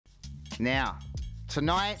Now,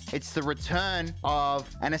 tonight, it's the return of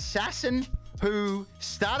an assassin who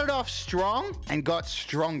started off strong and got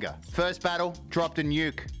stronger. First battle, dropped a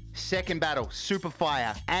nuke. Second battle, super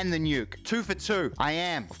fire and the nuke. 2 for 2. I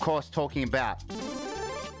am, of course, talking about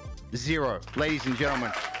ZER0. Ladies and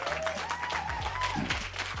gentlemen.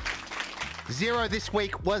 ZER0 this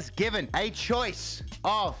week was given a choice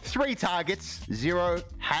of 3 targets. ZER0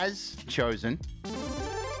 has chosen...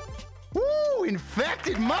 Woo!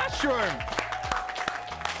 Infected mushroom!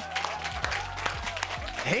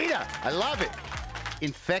 Heater! I love it.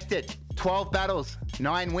 Infected. 12 battles,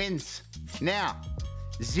 9 wins. Now,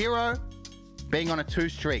 ZER0, being on a 2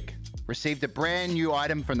 streak, received a brand new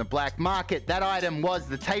item from the black market. That item was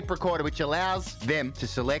the tape recorder, which allows them to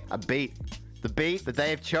select a beat. The beat that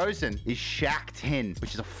they have chosen is Shack 10,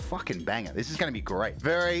 which is a fucking banger. This is going to be great.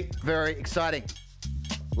 Very, very exciting.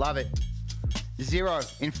 Love it.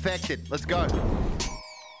 ZER0, infected. Let's go.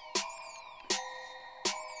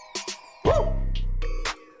 Woo!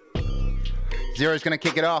 ZER0's going to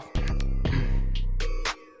kick it off.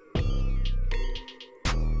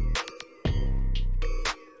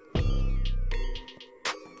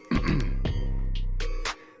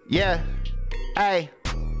 Yeah. Hey.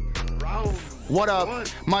 What up?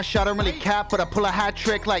 My shot don't really cap, but I pull a hat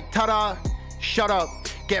trick like ta-da. Shut up.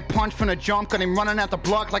 Get punched from the jump, got him running out the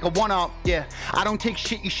block like a one-up. Yeah, I don't take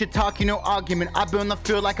shit, you should talk, you no argument. I burn the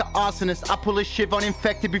field like an arsonist. I pull a shiv on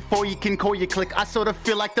infected before you can call your click. I sort of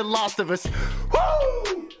feel like the last of us.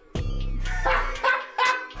 Woo!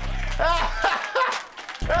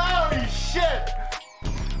 Holy shit!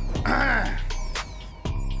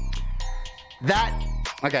 That,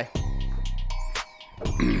 okay.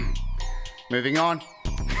 Moving on.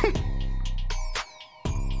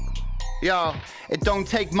 Yo, it don't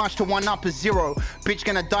take much to one-up a ZER0. Bitch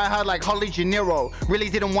gonna die hard like Holly Gennaro. Really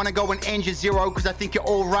didn't want to go and end your ZER0, cause I think you're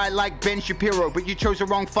alright like Ben Shapiro. But you chose the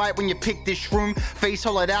wrong fight when you picked this shroom. Face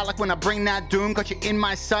hollowed out like when I bring that doom. Got you in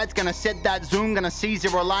my sights, gonna set that zoom. Gonna see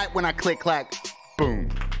ZER0 light when I click clack. Boom.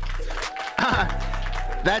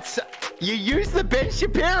 That's... You used the Ben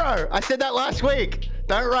Shapiro. I said that last week.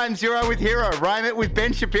 Don't rhyme ZER0 with hero. Rhyme it with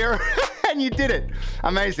Ben Shapiro. And you did it.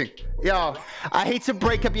 Amazing. Yo, I hate to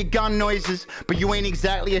break up your gun noises, but you ain't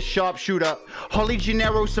exactly a sharpshooter. Holly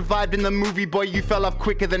Gennaro survived in the movie, boy, you fell off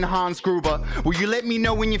quicker than Hans Gruber. Will you let me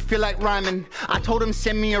know when you feel like rhyming? I told him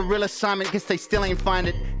send me a real assignment, guess they still ain't find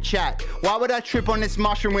it. Chat, why would I trip on this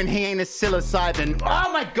mushroom when he ain't a psilocybin?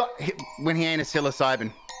 Oh my god, when he ain't a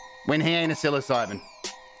psilocybin. When he ain't a psilocybin.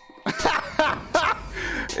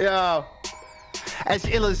 Yo. As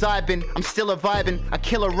ill as I've been, I'm still a vibin', a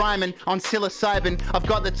killer rhyming on psilocybin. I've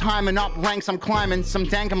got the time and up ranks I'm climbing, some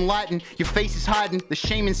dank I'm lighting, your face is hiding, the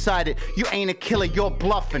shame inside it. You ain't a killer, you're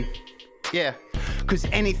bluffing. Yeah, cause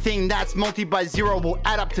anything that's multi by ZER0 will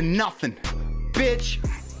add up to nothing. Bitch.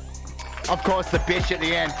 Of course, the bitch at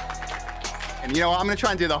the end. And you know what, I'm gonna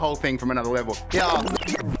try and do the whole thing from another level. Yo,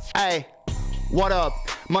 hey, what up?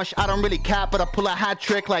 Mush, I don't really cap, but I pull a hat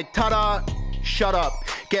trick like ta-da. Shut up.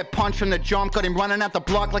 Get punched from the jump, got him running out the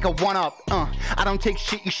block like a one-up. I don't take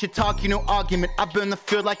shit, you should talk, you no argument. I burn the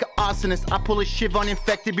field like an arsonist. I pull a shiv on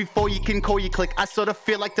infected before you can call your click. I sort of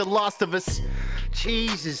feel like the last of us.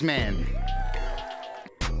 Jesus, man.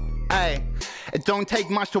 Hey, it don't take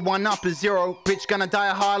much to one-up a ZER0. Bitch gonna die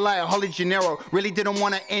a hard like a Holly Gennaro. Really didn't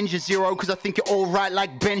want to end your ZER0, cause I think you're alright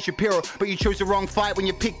like Ben Shapiro. But you chose the wrong fight when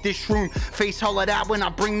you picked this shroom. Face hollowed out when I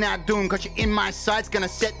bring that doom. Got you in my sights, gonna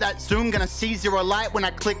set that zoom. Gonna see ZER0 light when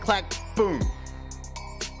I click clack boom.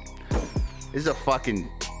 This is a fucking...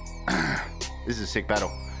 this is a sick battle.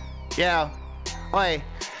 Yeah. Oi.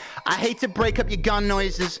 I hate to break up your gun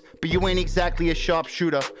noises, but you ain't exactly a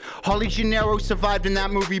sharpshooter. Holly Gennaro survived in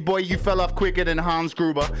that movie, boy, you fell off quicker than Hans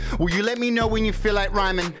Gruber. Will you let me know when you feel like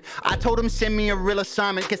rhyming? I told him send me a real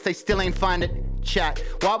assignment, guess they still ain't find it. Chat,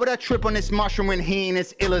 why would I trip on this mushroom when he ain't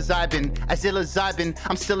as ill as I've been? As ill as I've been,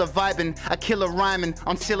 I'm still a vibin', a killer rhyming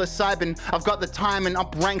on psilocybin. I've got the time and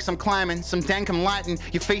up ranks I'm climbing, some dank I'm lighting,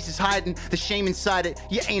 your face is hiding, the shame inside it.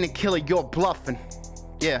 You ain't a killer, you're bluffing.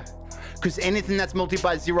 Yeah. Cause anything that's multi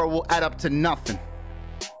by ZER0 will add up to nothing.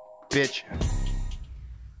 Bitch.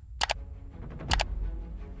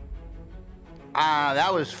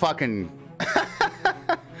 That was fucking...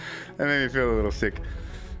 That made me feel a little sick.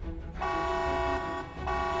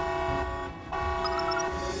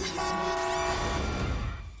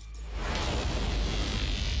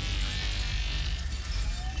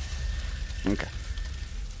 Okay.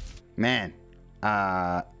 Man.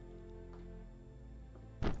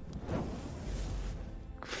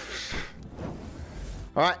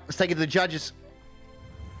 All right, let's take it to the judges.